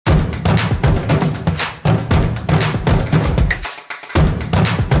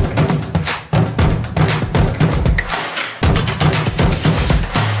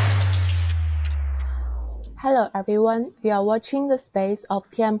Hello everyone, we are watching the space of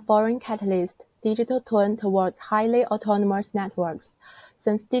TM Foreign Catalyst, digital twin towards highly autonomous networks.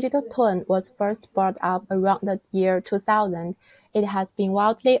 Since digital twin was first brought up around the year 2000, it has been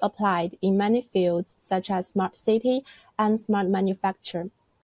widely applied in many fields such as smart city and smart manufacture.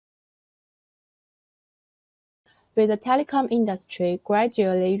 With the telecom industry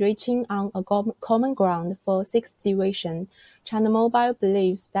gradually reaching on a common ground for 6G vision, China Mobile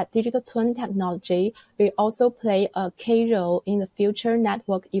believes that digital twin technology will also play a key role in the future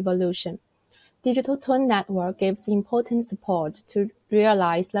network evolution. Digital twin network gives important support to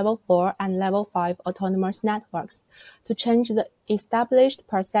realize Level 4 and Level 5 autonomous networks, to change the established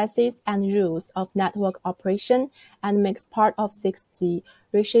processes and rules of network operation and makes part of 6G,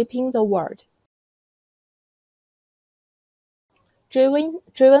 reshaping the world.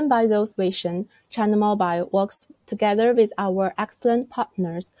 Driven by those visions, China Mobile works together with our excellent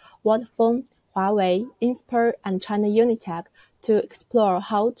partners Vodafone, Huawei, Inspur, and China Unitech to explore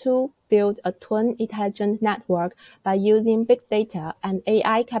how to build a twin intelligent network by using big data and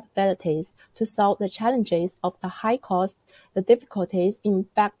AI capabilities to solve the challenges of the high cost, the difficulties in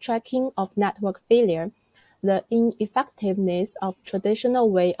backtracking of network failure, the ineffectiveness of traditional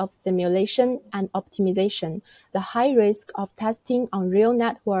way of simulation and optimization, the high risk of testing on real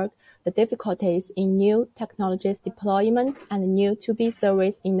network, the difficulties in new technologies deployment and new to-be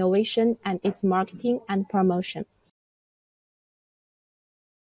service innovation and its marketing and promotion.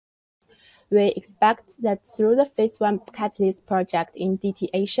 We expect that through the Phase 1 Catalyst project in DT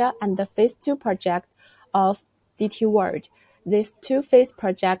Asia and the Phase 2 project of DT World, this two-phase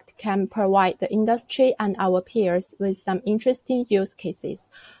project can provide the industry and our peers with some interesting use cases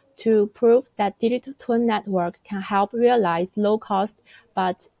to prove that digital twin network can help realize low-cost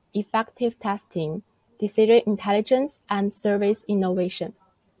but effective testing, decision intelligence, and service innovation.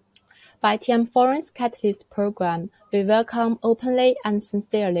 By TM Foreign's Catalyst program, we welcome openly and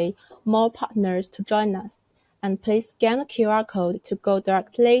sincerely more partners to join us. And please scan the QR code to go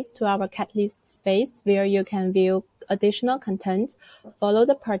directly to our Catalyst space where you can view additional content, follow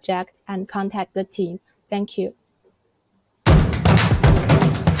the project, and contact the team. Thank you.